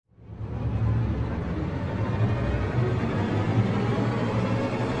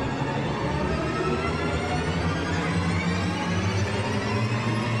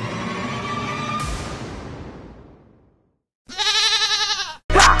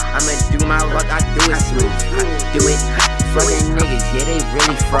my luck, I do it smooth. I do it. Fucking niggas, yeah, they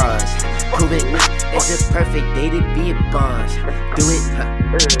really frauds. Prove it. It's a perfect day to be a boss. Do it.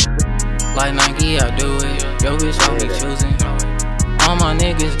 Like Nike, I do it. Yo, bitch, I'll be choosing. All my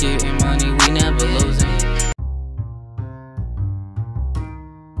niggas getting money, we never losing.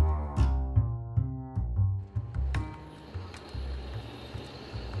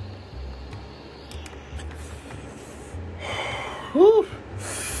 Woo.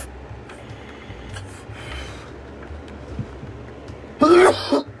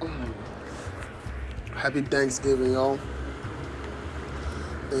 Happy Thanksgiving, y'all.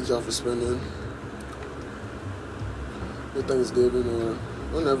 Thanks y'all for spending your Thanksgiving or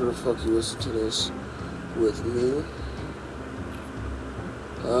whenever the fuck you listen to this with me.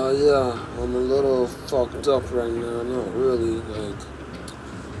 Yeah, I'm a little fucked up right now. Not really, like,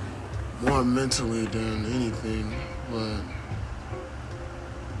 more mentally than anything, but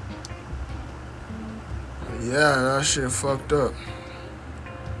yeah, that shit fucked up.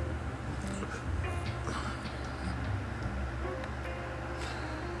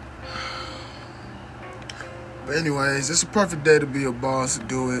 But anyways, it's a perfect day to be a boss, to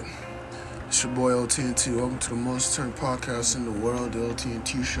do it. It's your boy LTNT. Welcome to the most turned podcast in the world, the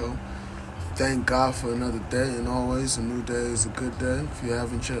LTNT Show. Thank God for another day, and always a new day is a good day. If you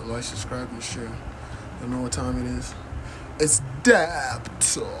haven't yet, like, subscribe, and share. You know what time it is? It's dab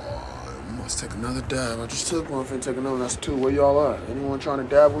time. Let's take another dab. I just took one, finna take another one. That's two. Where y'all at? Anyone trying to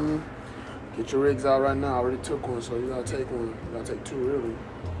dab with me? Get your rigs out right now. I already took one, so you gotta take one. You gotta take two, really.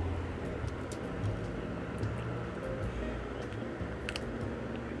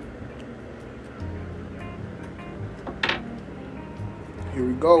 Here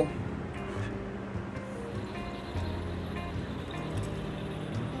we go.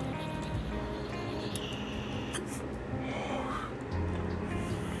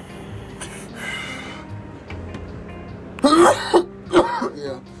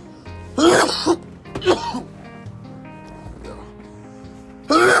 Yeah.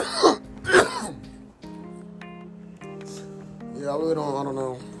 Yeah, I don't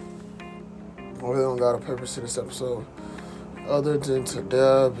know. I really don't got a purpose to this episode other than to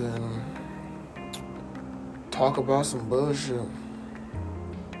dab and talk about some bullshit.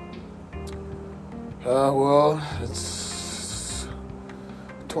 Well, it's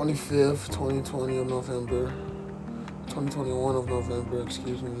 25th, 2020 of November. 2021 of November,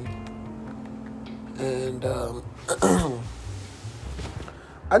 excuse me. And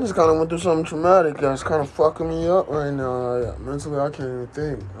I just kind of went through something traumatic that's kind of fucking me up right now. Mentally, I can't even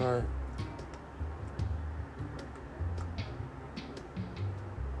think.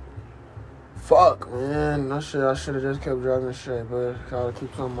 Fuck, man. That shit, I should have just kept driving straight, but I gotta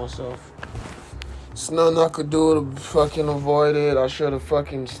keep telling myself. It's nothing I could do to fucking avoid it. I should have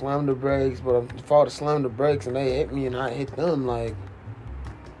fucking slammed the brakes, but if I would have slammed the brakes and they hit me and I hit them, like,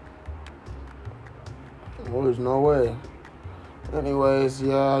 well, there's no way. Anyways,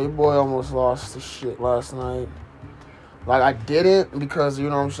 yeah, your boy almost lost the shit last night. Like, I did it because, you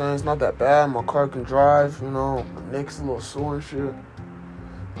know what I'm saying, it's not that bad. My car can drive, you know, my neck's a little sore and shit.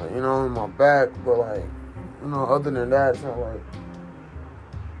 Like, you know, in my back, but, like, you know, other than that, it's not like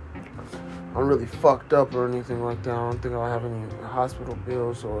I'm really fucked up or anything like that. I don't think I'll have any hospital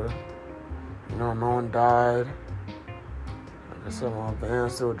bills or, you know, no one died. Like I said, my van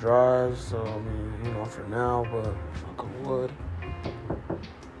still drives, so, I mean, you know, for now, but fuck wood.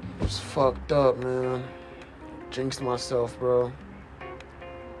 It's fucked up, man. Jinxed myself, bro.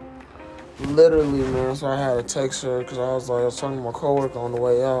 Literally, man. So I had to text her because I was talking to my coworker on the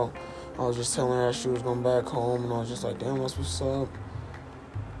way out. I was just telling her she was going back home, and I was just like, damn, that's what's up.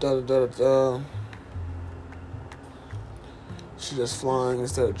 She just flying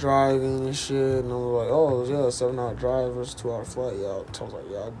instead of driving and shit. And I was like, oh, yeah, 7-hour drive versus 2-hour flight. Yeah, I was like,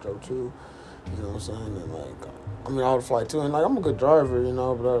 yeah, I drove too. You know what I'm saying? And, like, I mean, I would fly too. And, like, I'm a good driver, you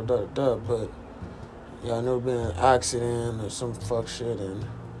know, but, yeah, I never been in an accident or some fuck shit. And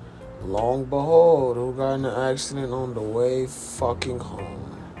lo and behold, who got in an accident on the way fucking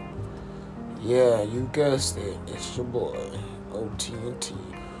home? Yeah, you guessed it. It's your boy, OTNT.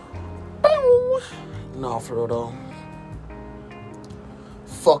 Nah, for real though.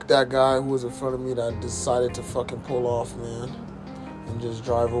 Fuck that guy who was in front of me that decided to fucking pull off, man, and just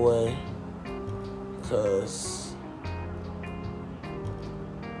drive away. Cause,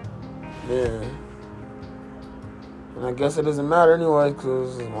 yeah. And I guess it doesn't matter anyway,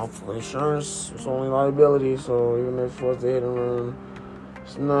 cause my insurance is only liability. So even if it was to hit and run,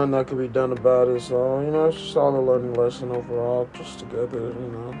 there's nothing that could be done about it. So, you know, it's just all a learning lesson overall, just together, you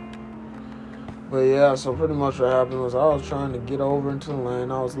know. But yeah, so pretty much what happened was I was trying to get over into the lane.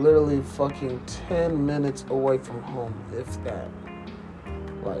 I was literally fucking 10 minutes away from home, if that.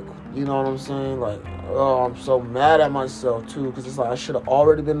 Like, you know what I'm saying? Like, oh, I'm so mad at myself, too, because it's like I should have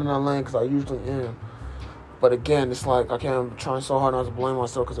already been in that lane, because I usually am. But again, it's like I'm trying so hard not to blame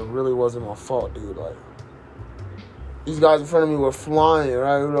myself, because it really wasn't my fault, dude. Like, these guys in front of me were flying,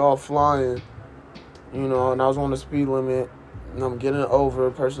 right? We were all flying, you know, and I was on the speed limit, and I'm getting over.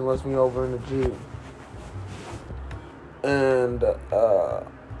 A person lets me over in the Jeep. And,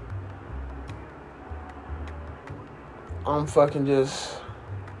 I'm fucking just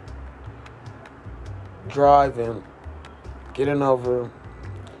driving, getting over.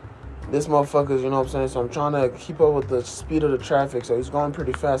 This motherfucker's, you know what I'm saying? So I'm trying to keep up with the speed of the traffic. So he's going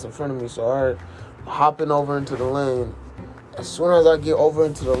pretty fast in front of me. So I'm hopping over into the lane. As soon as I get over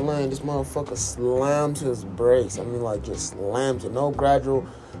into the lane, this motherfucker slams his brakes. I mean, like, just slams it. No gradual.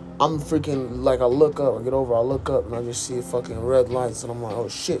 I'm freaking, like, I look up. I get over, I look up, and I just see fucking red lights. And I'm like, oh,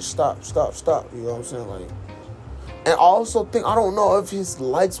 shit, stop. You know what I'm saying? Like, and I also think, I don't know if his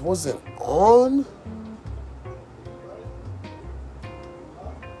lights wasn't on.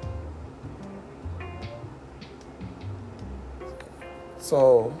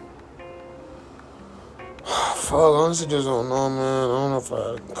 So, fuck, honestly just don't know, man. I don't know if I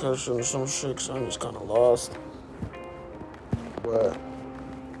had a concussion or some shit, so I'm just kind of lost. But,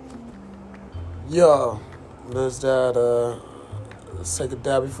 yeah, there's that, let's take a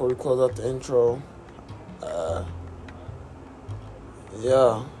dab before we close out the intro.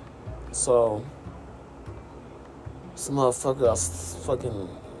 Yeah, so, this motherfucker, I fucking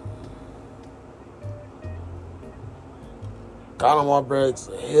got on my brakes,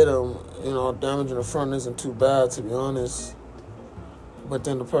 hit him, you know, damaging the front isn't too bad, to be honest. But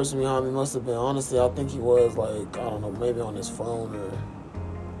then the person behind me must have been, honestly, I think he was, like, I don't know, maybe on his phone, or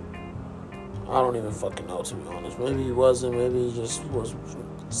I don't even fucking know, to be honest. Maybe he wasn't, maybe he just was.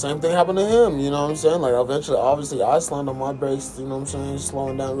 Same thing happened to him, you know what I'm saying? Like, eventually, obviously, I slammed on my brakes, you know what I'm saying,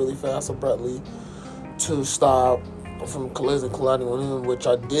 slowing down really fast, abruptly, to stop from colliding with him, which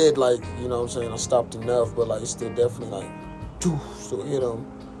I did, like, you know what I'm saying, I stopped enough, but, like, still definitely, like, still hit him,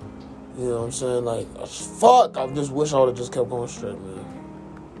 you know what I'm saying, like, fuck, I just wish I would have just kept going straight, man.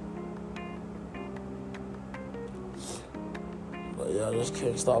 But, yeah, I just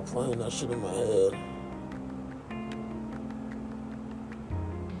can't stop playing that shit in my head.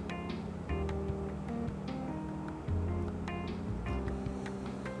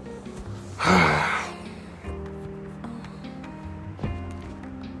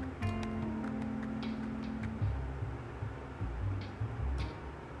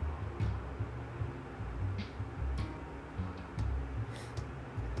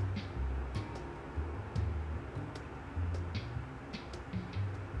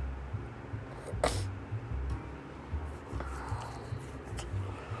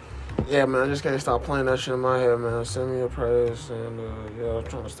 Yeah, man, I just can't stop playing that shit in my head, man. Send me your prayers, and, yeah, I'm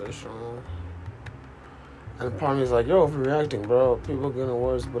trying to stay strong. And part of me is like, yo, overreacting, bro. People are getting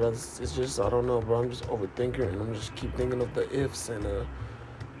worse, but it's just, I don't know, bro. I'm just overthinking, and I'm just keep thinking of the ifs, and,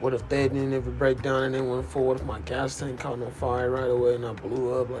 what if they didn't ever break down and they went forward? What if my gas tank caught on fire right away and I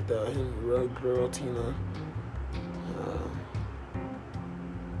blew up like that Henry girl, Tina?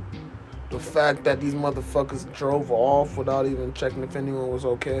 The fact that these motherfuckers drove off without even checking if anyone was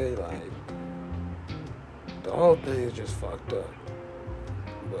okay, like, the whole thing is just fucked up.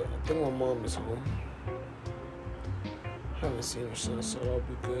 But I think my mom is home. Haven't seen her since, so that'll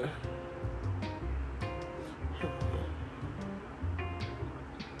be good.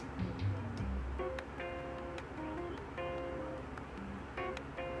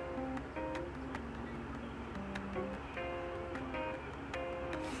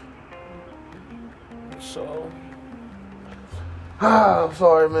 So, I'm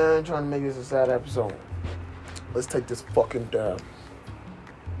sorry, man. I'm trying to make this a sad episode. Let's take this fucking dab.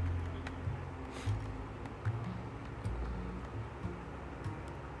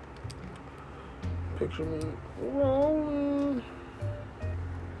 Picture me rolling.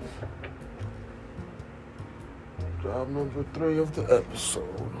 Job number 3 of the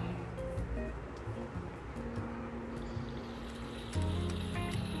episode.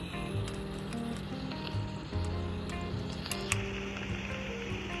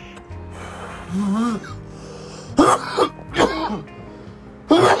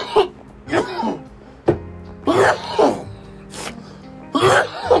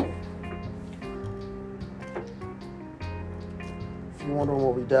 If you're wondering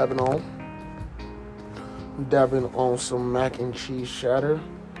what we dabbing on, I'm dabbing on some mac and cheese shatter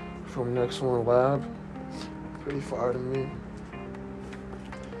from Next One Lab. Pretty fire to me.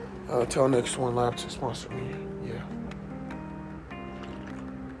 Tell Next One Lab to sponsor me. Yeah.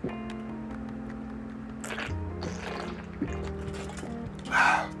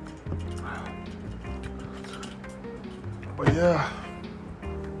 But yeah,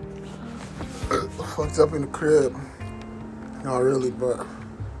 fucked up in the crib. Not really, but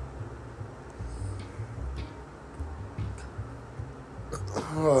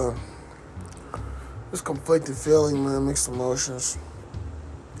it's conflicted feeling, man, mixed emotions.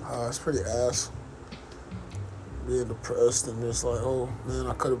 It's pretty ass being depressed and just like, oh man,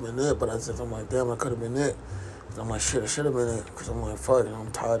 I could have been it, but I'm like, damn, I could have been it. I'm like, shit, I should have been it, because I'm like, fuck, and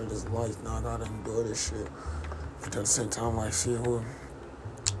I'm tired of this life. Now I gotta endure this shit. But at the same time, like, see,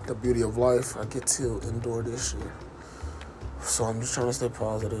 the beauty of life, I get to endure this shit. So I'm just trying to stay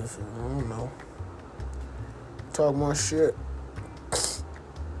positive. And I don't know. Talk more shit.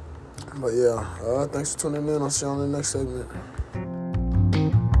 But yeah, thanks for tuning in. I'll see you on the next segment.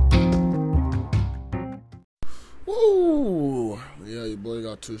 Woo! Yeah, your boy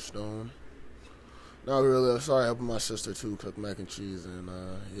got 2 stone. Not really. I'm sorry helping my sister too cook mac and cheese. And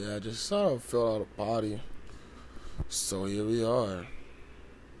yeah, I just sort of felt out of body. So here we are.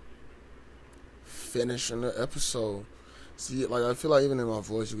 Finishing the episode. See, like, I feel like even in my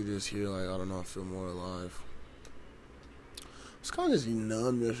voice, you could just hear, like, I don't know, I feel more alive. It's kind of just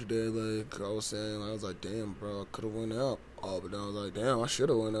numb yesterday, like, I was saying, like, I was like, damn, bro, I could have went out. Oh, but then I was like, damn, I should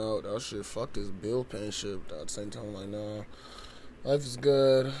have went out. That shit, fuck this bill paying shit. But at the same time, like, nah, life is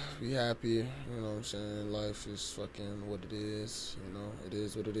good, be happy, you know what I'm saying? Life is fucking what it is, you know, it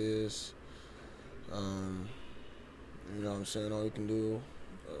is what it is. You know what I'm saying, all you can do,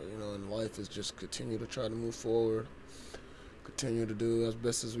 you know, in life is just continue to try to move forward. Continue to do as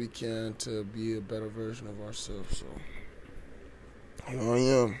best as we can to be a better version of ourselves. So here I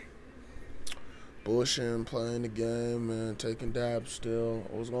am, bullshitting, playing the game, and taking dabs still.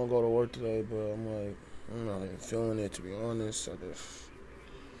 I was gonna go to work today, but I'm like, I'm not even feeling it, to be honest.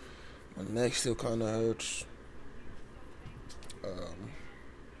 My neck still kind of hurts.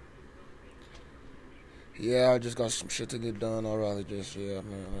 Yeah, I just got some shit to get done. I'd rather just,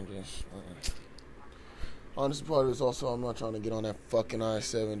 honestly, part of it is also I'm not trying to get on that fucking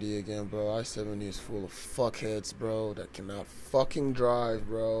I-70 again, bro. I-70 is full of fuckheads, bro, that cannot fucking drive,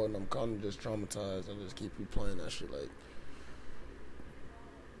 bro. And I'm kind of just traumatized. I just keep replaying that shit, like.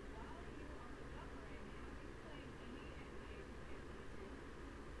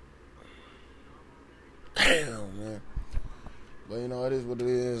 Damn, man. But, you know, it is what it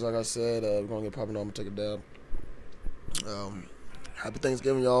is. Like I said, we're going to get popping on. I'm going to take a dab. Happy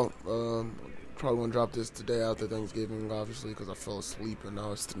Thanksgiving, y'all. Probably going to drop this today after Thanksgiving, obviously, because I fell asleep and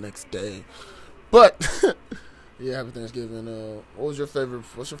now it's the next day. But, yeah, happy Thanksgiving. What's your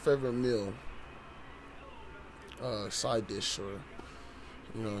favorite meal? Side dish, or,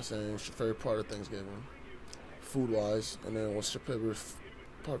 you know what I'm saying? What's your favorite part of Thanksgiving? Food-wise. And then what's your favorite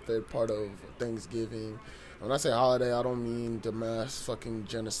part of Thanksgiving? When I say holiday, I don't mean the mass fucking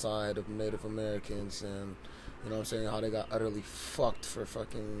genocide of Native Americans and, you know what I'm saying, how they got utterly fucked for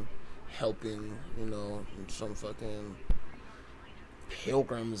fucking helping, you know, some fucking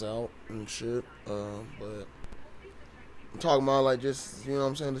pilgrims out and shit. But I'm talking about, like, just, you know what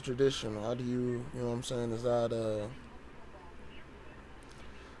I'm saying, the tradition. How do you know what I'm saying, is that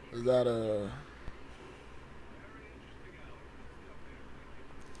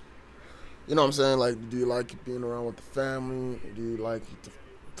you know what I'm saying? Like, do you like being around with the family? Do you like the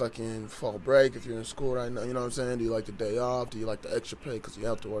fucking fall break if you're in school right now? You know what I'm saying? Do you like the day off? Do you like the extra pay because you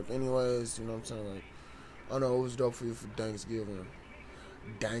have to work anyways? You know what I'm saying? Like, I don't know, what was dope for you for Thanksgiving?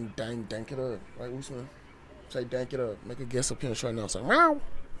 Dank it up. Right, Usman? Say dank it up. Make a guess up here right now. Say, meow.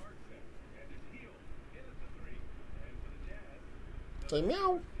 Say,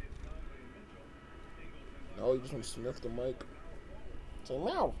 meow. No, you just want to sniff the mic. Say,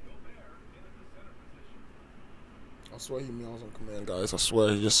 meow. I swear he meows on command, guys. I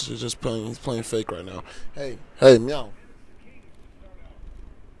swear he's just playing fake right now. Hey, meow.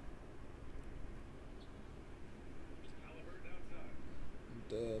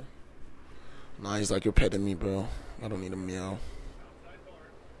 Dead. Nah, he's like, you're petting me, bro. I don't need a meow.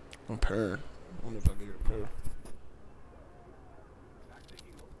 I'm purring. I wonder if I can get a purr.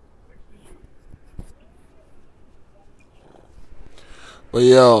 But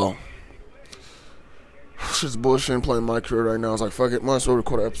yo, shit's bullshit playing my career right now. It's like, fuck it, might as well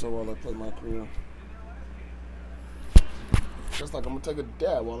record an episode while I play my career. Just like I'm gonna take a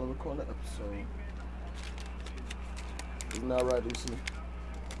dab while I record the episode. Isn't that right, Lucy?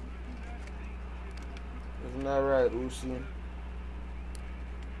 Isn't that right, Lucy?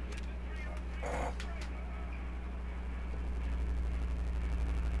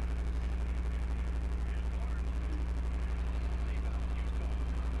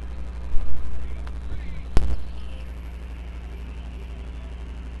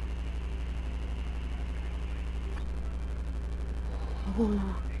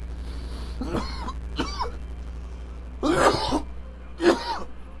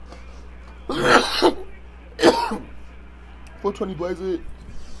 $420 blaze it.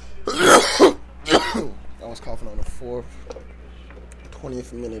 I was coughing on the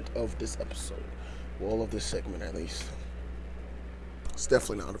 20th minute of this episode. Well, of this segment at least. It's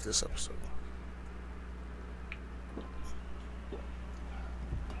definitely not of this episode.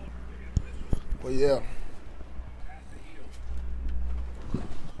 Well, yeah.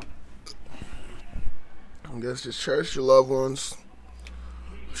 I guess just cherish your loved ones.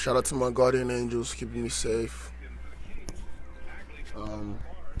 Shout out to my guardian angels keeping me safe.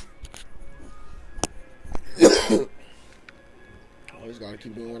 Always gotta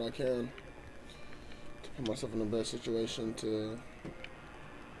keep doing what I can to put myself in the best situation to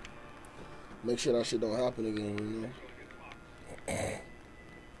make sure that shit don't happen again, you know.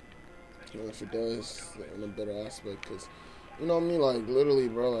 If it does, in a better aspect, because, you know what I mean, like, literally,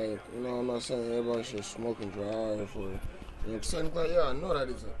 bro, like, you know, I'm not saying everybody should smoke and drive, or, you know, technically, yeah, I know that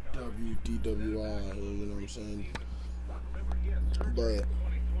is a WDWI, you know what I'm saying, but,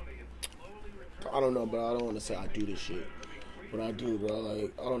 I don't know, bro, I don't want to say I do this shit, but I do, bro,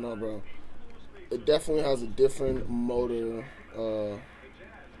 like, I don't know, bro, it definitely has a different motor,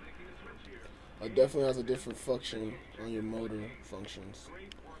 it definitely has a different function on your motor functions.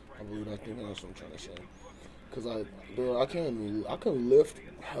 I think that's what I'm trying to say. Cause I can lift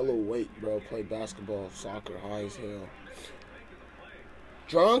hella weight, bro. Play basketball, soccer, high as hell.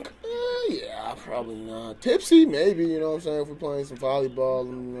 Drunk? Yeah, probably not. Tipsy? Maybe, you know what I'm saying? If we're playing some volleyball,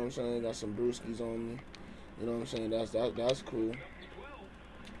 you know what I'm saying? Got some brewskis on me. You know what I'm saying? That's cool.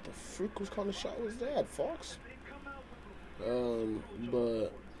 The freak was kind of shot was that, Fox?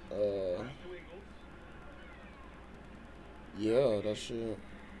 Yeah, that shit.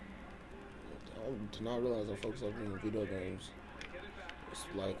 I did not realize I focus on playing video games. It's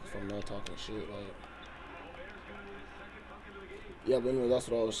like, if I'm not talking shit, like... Yeah, but anyway, that's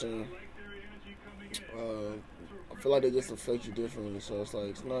what I was saying. I feel like they just affect you differently, so it's like,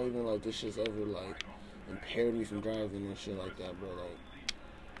 it's not even like this shit's ever, like, impaired me from driving and shit like that, bro. Like,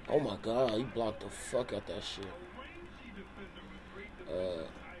 oh my god, he blocked the fuck out that shit.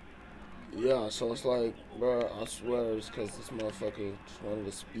 Yeah, so it's like, bro, I swear it's because this motherfucker just wanted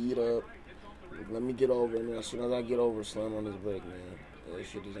to speed up. Let me get over, and then as soon as I get over, slam on this brake, man. That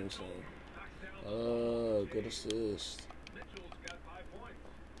shit is insane. Good assist.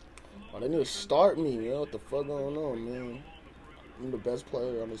 Oh, they need to start me, man. What the fuck going on, man? I'm the best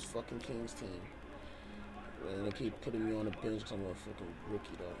player on this fucking Kings team. And they keep putting me on the bench because I'm a fucking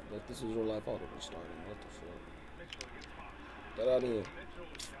rookie, though. Like, this is real life, I would have been starting. What the fuck? Get out of here.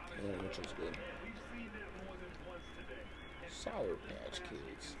 Yeah, Mitchell's good. Sour Patch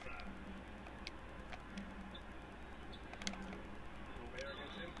Kids.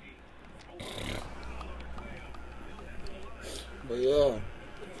 But yeah.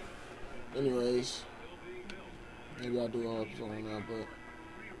 Anyways, maybe I'll do an episode on that, but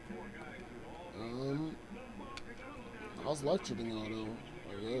how's light treating y'all though?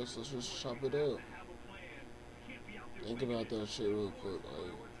 I guess let's just chop it up. Think about that shit real quick,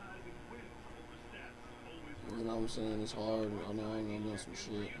 like, you know what I'm saying? It's hard. I know I'm doing some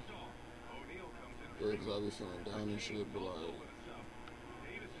shit. Yeah, because I be feeling down and shit, but like,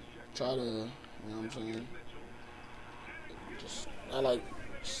 try to, you know what I'm saying? I like,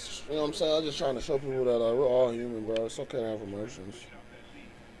 you know what I'm saying? I'm just trying to show people that like, we're all human, bro. It's okay to have emotions.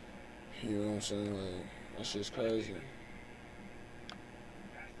 You know what I'm saying? Like, that shit's crazy.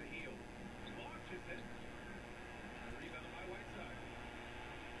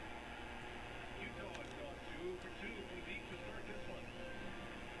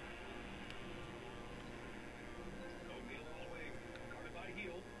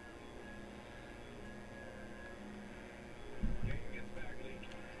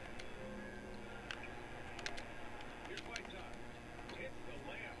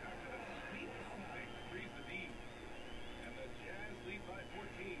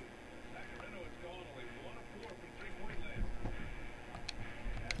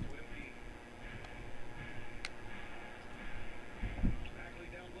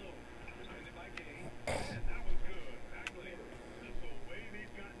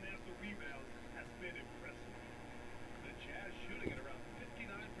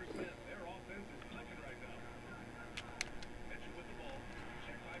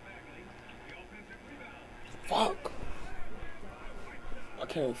 Fuck. I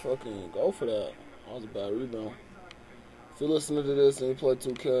can't fucking go for that. That was a bad rebound. If you're listening to this and you play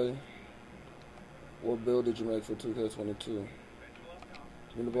 2K, what build did you make for 2K22? Give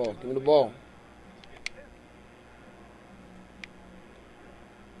me the ball. Give me the ball.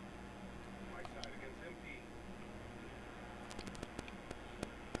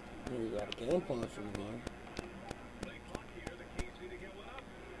 You got a game plan for me, man.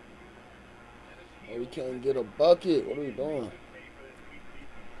 Oh, we can't get a bucket. What are we doing?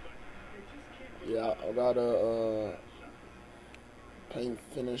 Yeah, I got a paint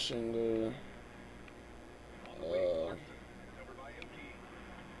finishing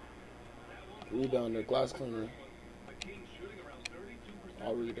rebounder, glass cleaner.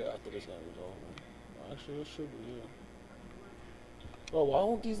 I'll read it after this game is over. Actually, it should be, yeah. Bro, why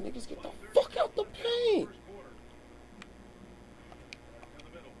don't these niggas get the fuck out the paint?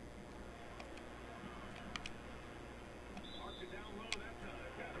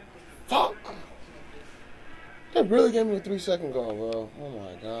 Fuck! They really gave me a 3-second goal, bro. Oh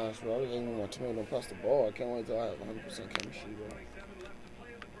my gosh, bro. I was aiming my teammate to pass the ball. I can't wait till I have 100% chemistry, bro.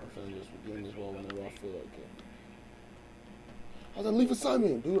 I'm finna just be getting this ball whenever I feel like it. I was on leave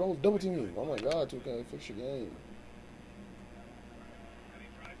assignment, dude. I was double teaming. Oh my god, 2K, fix your game.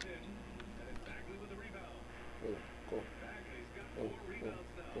 Go.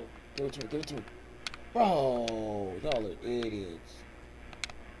 Give it to me. Bro, y'all are idiots.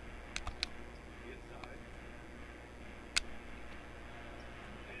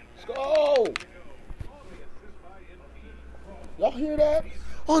 Let's go! Y'all hear that?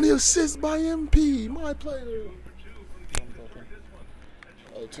 On the assist by MP, my player.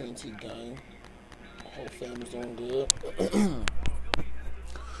 TNT gang. Whole family's doing good.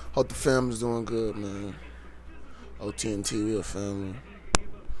 Hope the family's doing good, man. TNT, we a family.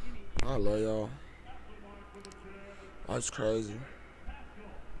 I love y'all. Life's crazy.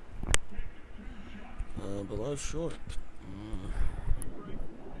 But life's short.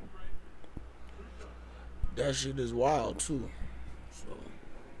 That shit is wild, too.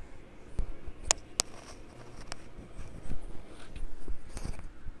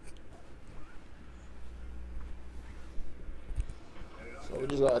 So we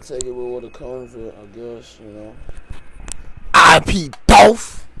just gotta take it with what it comes with, I guess, you know. IP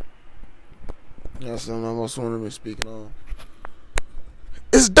Dolph! That's something I most want to be speaking on.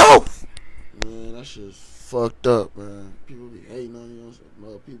 It's Dolph! Man, that shit's fucked up, man. People be hating on you.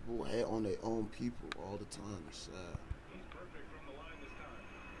 People hate on their own people all the time. It's sad. He's perfect from the line this time.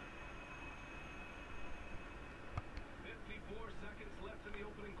 54 seconds left in the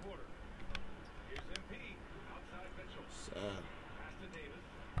opening quarter. Here's MP. Outside Mitchell. Sad. Pass to Davis.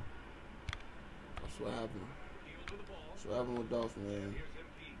 That's what happened. Heels with the ball. That's what happened with Dolph, man. Here's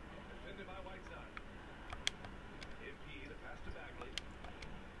MP. Defended by Whiteside. MP, the pass to Bagley.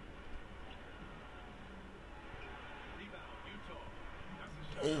 Rebound, Utah.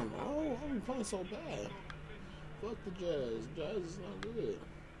 Damn, bro. How we playing so bad? Fuck the Jazz. Jazz is not good.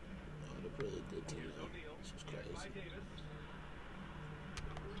 Oh, they're pretty good team now. This is crazy.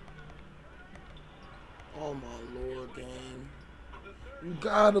 Oh my lord, game. You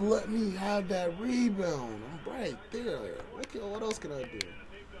gotta let me have that rebound. I'm right there. What else can I do?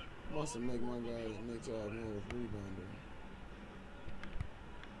 Must have make my guy make y'all more of a rebounder.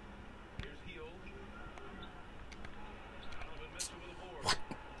 What?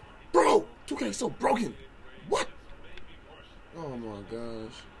 Bro! 2K so broken! What? Oh my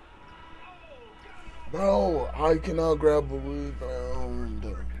gosh. Bro, I cannot grab a rebound.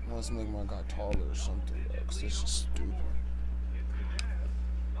 Must make my guy taller or something, bro, because this is stupid.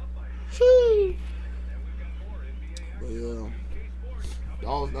 But yeah,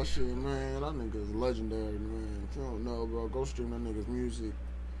 that shit, man. That nigga's legendary, man. If you don't know, bro, go stream that nigga's music.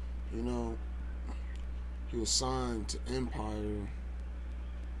 You know, he was signed to Empire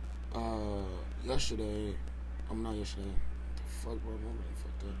yesterday. Not yesterday. What the fuck, bro?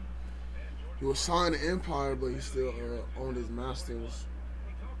 Fuck that. He was signed to Empire, but he still owned his masters.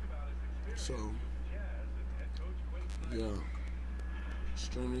 So, yeah.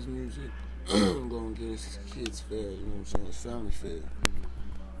 Stream his music. I'm gonna get his kids fed, you know what I'm saying? His family fed.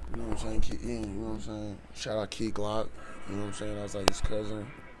 You know what I'm saying? You know what I'm saying? Shout out Key Glock. You know what I'm saying? I was like his cousin.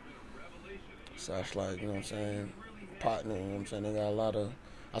 Slash, like, you know what I'm saying? Partner, you know what I'm saying? They got a lot of.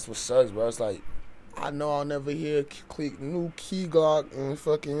 That's what sucks, bro. It's like, I know I'll never hear new Key Glock and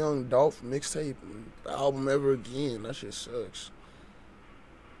fucking Young Dolph mixtape album ever again. That shit sucks.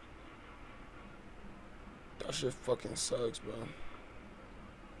 That shit fucking sucks, bro.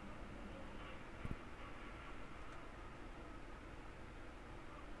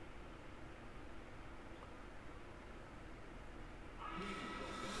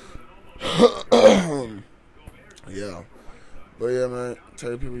 Yeah. But yeah, man, tell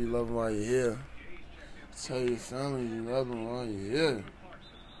your people you love them while you're here. Tell your family you love them while you're here.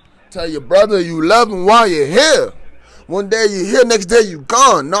 Tell your brother you love him while you're here. One day you're here, next day you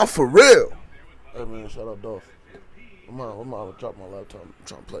gone. Not for real. Hey, man, shout out Dolph. I'm gonna drop my laptop. I'm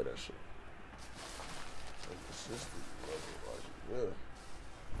trying to play that shit.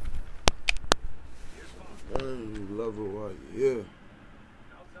 Love it while you're here.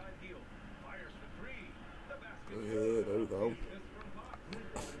 Outside heel. Fires for three. The basket. Yeah, there we go. This from Fox.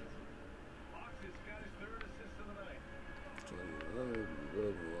 Fox has got his third assist of the night.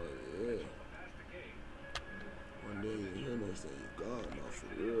 Love it while you're here. Pass to Kane. One day you hear this thing, you gone, not for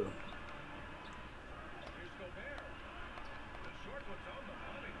real. Here's Gobert. The short one's on the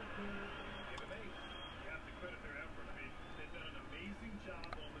money. Give him 8. You have to credit their effort. I mean, they've done an amazing job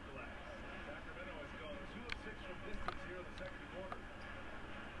on the glass. Sacramento has gone 2 of 6 from distance here in the second quarter.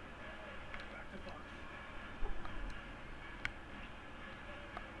 Back to Fox.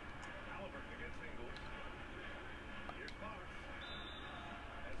 Halliburton against Ingles. Here's Fox.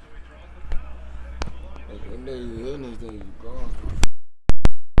 And so he draws the foul. Heading to the line. One day you hear this thing, you gone.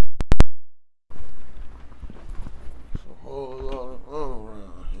 It's a whole lot of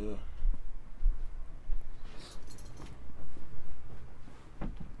around here.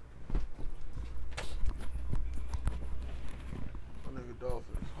 My nigga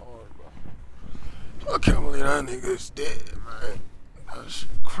Dolphin is hard, bro. I can't believe that nigga's dead, man. That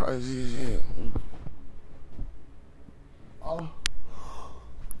shit crazy as hell.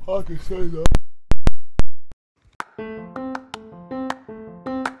 I can say that.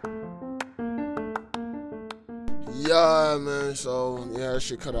 Yeah, man. So yeah, that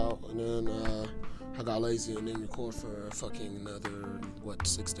shit cut out, and then I got lazy and didn't record for fucking another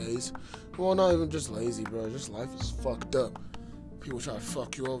 6 days. Well, not even just lazy, bro. Just life is fucked up. People try to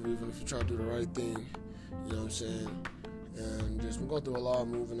fuck you over, even if you try to do the right thing. You know what I'm saying? And just we're going through a lot,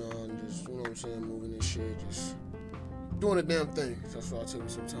 moving on, just you know what I'm saying, moving and shit, just doing the damn thing. That's why it took me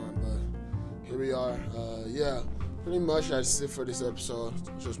some time, but here we are. Yeah, pretty much that's it for this episode.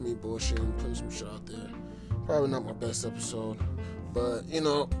 It's just me bullshitting, putting some shit out there. Probably not my best episode, but you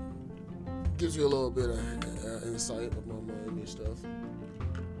know, gives you a little bit of insight of my mind and stuff.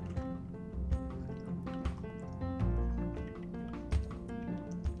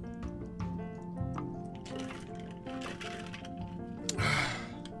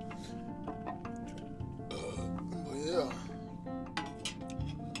 But yeah,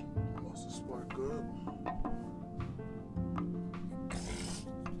 lost the spark up.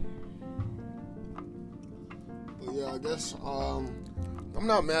 But yeah, I guess I'm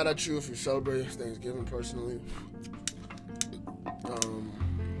not mad at you if you celebrate Thanksgiving personally.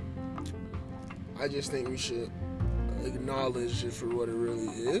 I just think we should acknowledge it for what it really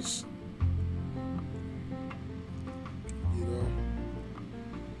is. You know?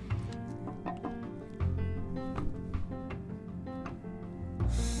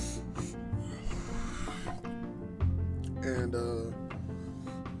 And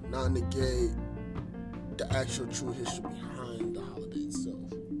not negate the actual true history behind the holiday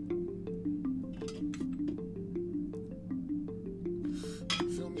itself. You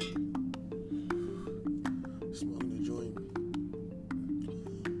feel me? Smoking a joint.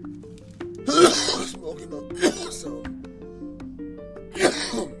 Smoking up some.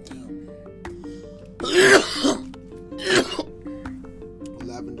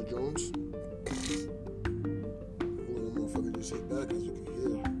 Lavender Jones. Little motherfucker just hit back, as you can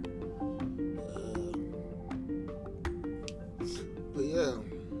hear. But yeah,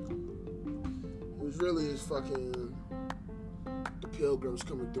 it was really his fucking the Pilgrims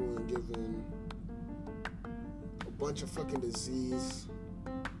coming through and giving a bunch of fucking disease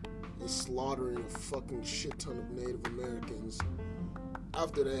and slaughtering a fucking shit ton of Native Americans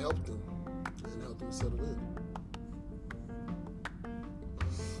after they helped them and helped them settle in.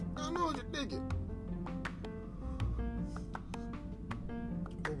 I know you dig it.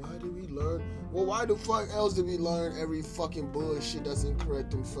 But why did we learn? Well, why the fuck else did we learn every fucking bullshit that's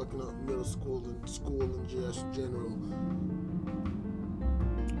incorrect in fucking middle school and school in just general?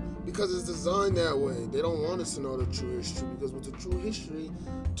 Because it's designed that way. They don't want us to know the true history, because with the true history,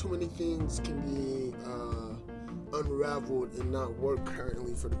 too many things can be unraveled and not work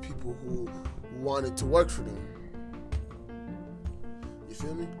currently for the people who want it to work for them. You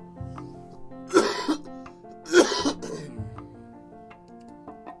feel me?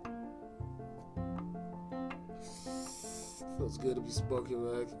 Feels good to be spoken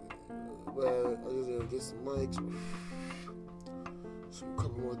back. But I just gotta get some mics, some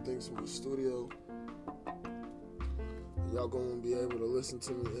couple more things from the studio. Y'all gonna be able to listen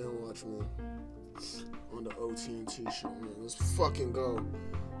to me and watch me on the OT&T show, man. Let's fucking go.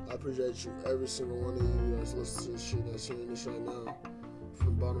 I appreciate you, every single one of you that's listening to this shit, that's hearing this right now. From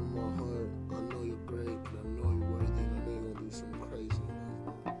the bottom of my heart, I know you're great, and I know you're worthy, and I know you're gonna do something crazy in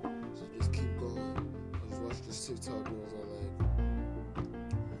life, man. So just keep going. I just watched this TikTok news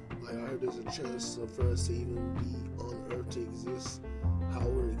like I heard there's a chance for us to even be on Earth to exist. How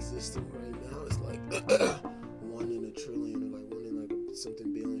we're existing right now is like 1 in a trillion, or like 1 in like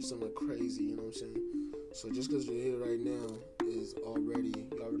something billion, something like crazy. You know what I'm saying? So just because you're here right now is you're already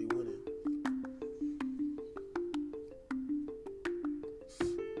winning.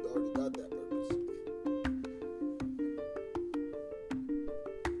 You already got that purpose.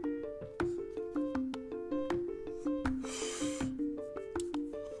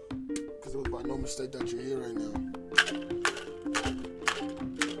 Because it was by no mistake that you're here right now. You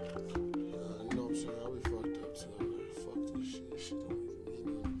know what I'm saying? I'll be fucked up too. Fuck this shit. This shit don't even mean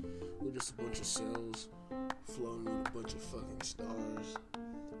nothing. We're just a bunch of cells floating on a bunch of fucking stars,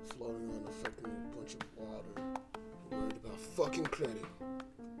 floating on a fucking bunch of water, worried about fucking credit.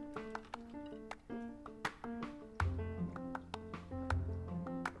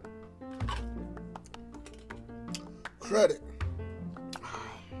 Credit.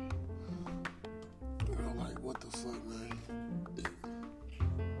 Like, what the fuck, man?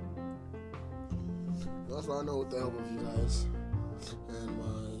 That's why I know with the help of you guys and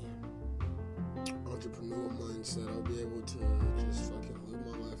my entrepreneur mindset, I'll be able to just fucking live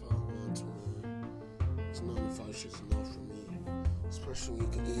my life how I want to, man. It's 9 to 5 shit's enough for me. Especially when you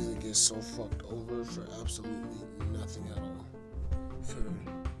can easily get so fucked over for absolutely nothing at all. For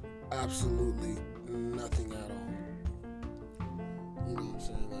absolutely nothing at all. You know what I'm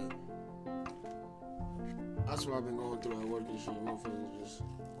saying? Like, that's what I've been going through at work and shit. Motherfuckers just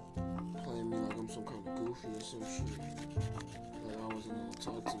playing me like I'm some kind of goofy or some shit. Like I wasn't gonna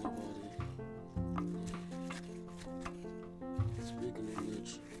talk to nobody. Speaking of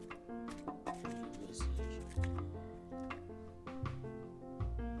which,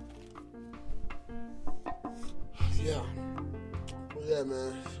 yeah,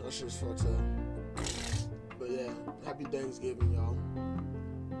 man, that shit's fucked up. But yeah, happy Thanksgiving, y'all.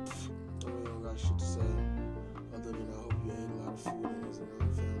 I really don't got shit to say other than I hope you ate a lot of food and was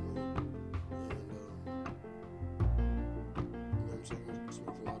around family. And you know what I'm saying?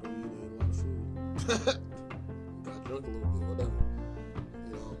 Smoked a lot of weed and ate a lot of food. Got drunk a little bit, whatever.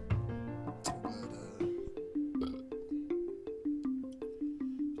 You know. But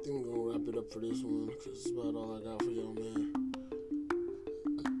I think we're gonna wrap it up for this one because it's about all I got for y'all, man.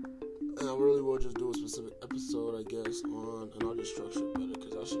 And I really will just do a specific episode, I guess, on, and I'll just structure it better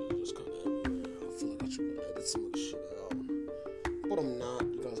because that shit is just kind of everywhere. I feel like I should edit some of the shit out. But I'm not.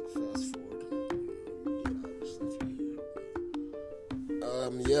 You guys can fast forward.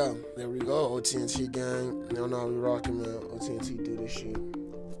 Yeah, there we go. OTNT gang. Y'all know how we rocking, man. OTNT do this shit.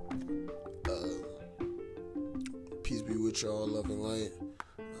 Peace be with y'all, love and light.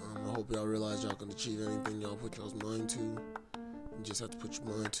 I hope y'all realize y'all can achieve anything y'all put y'all's mind to. You just have to put your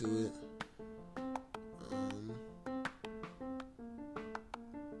mind to it.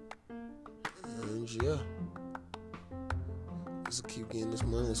 And yeah, let's keep getting this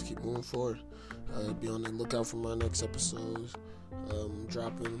money. Let's keep moving forward. Be on the lookout for my next episodes.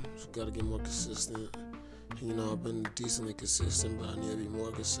 Dropping. So gotta get more consistent. You know, I've been decently consistent, but I need to be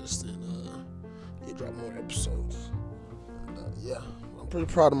more consistent. Drop more episodes. Yeah, I'm pretty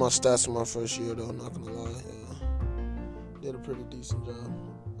proud of my stats in my first year, though. Not gonna lie. Did a pretty decent job.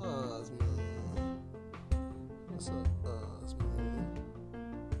 Man. What's up, man?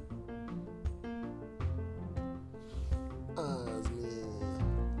 Man.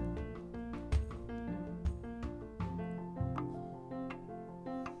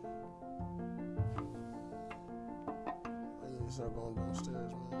 I need to start going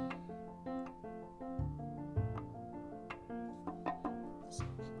downstairs, man.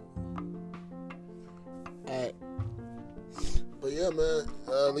 Alright. But yeah, man,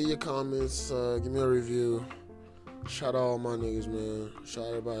 leave your comments, give me a review. Shout out all my niggas, man. Shout out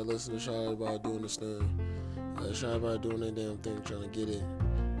everybody listening, shout out everybody doing this thing. Shout out everybody doing their damn thing, trying to get it.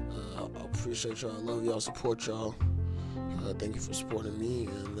 I appreciate y'all, I love y'all, support y'all. Thank you for supporting me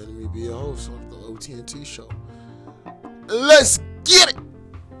and letting me be a host of the OTNT show. Let's get it!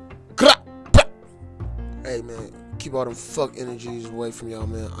 Hey, man, keep all them fuck energies away from y'all,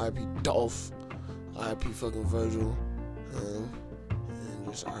 man. IP Dolph, IP fucking Virgil, and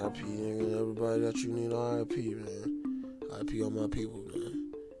just RIP and everybody that you need RIP, man. RIP on my people,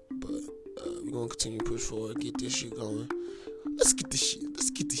 man. But we're gonna continue to push forward, get this shit going. Let's get this shit.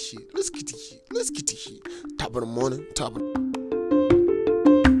 Top of the morning, top of the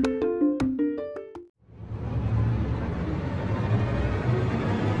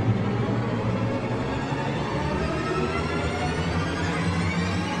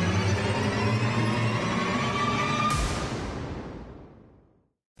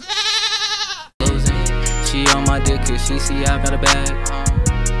She on my CC, I got a bag.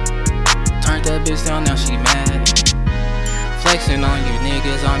 Turned that bitch down, now she mad. Flexing on you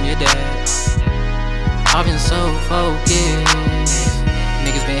niggas, I'm your dad. I've been so focused.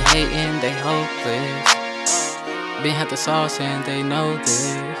 Niggas been hating, they hopeless. Been had the sauce and they know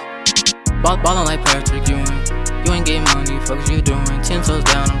this. Ballin' like Patrick Ewing. You ain't getting money, fuck what you doing. 10 toes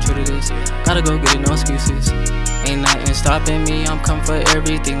down, I'm true to this. Gotta go get it, no excuses. Ain't nothing stopping me, I'm coming for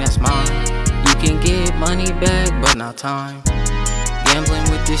everything that's mine. You can get money back, but not time. Gambling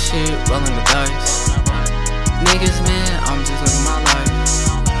with this shit, rolling the dice. Niggas, man, I'm just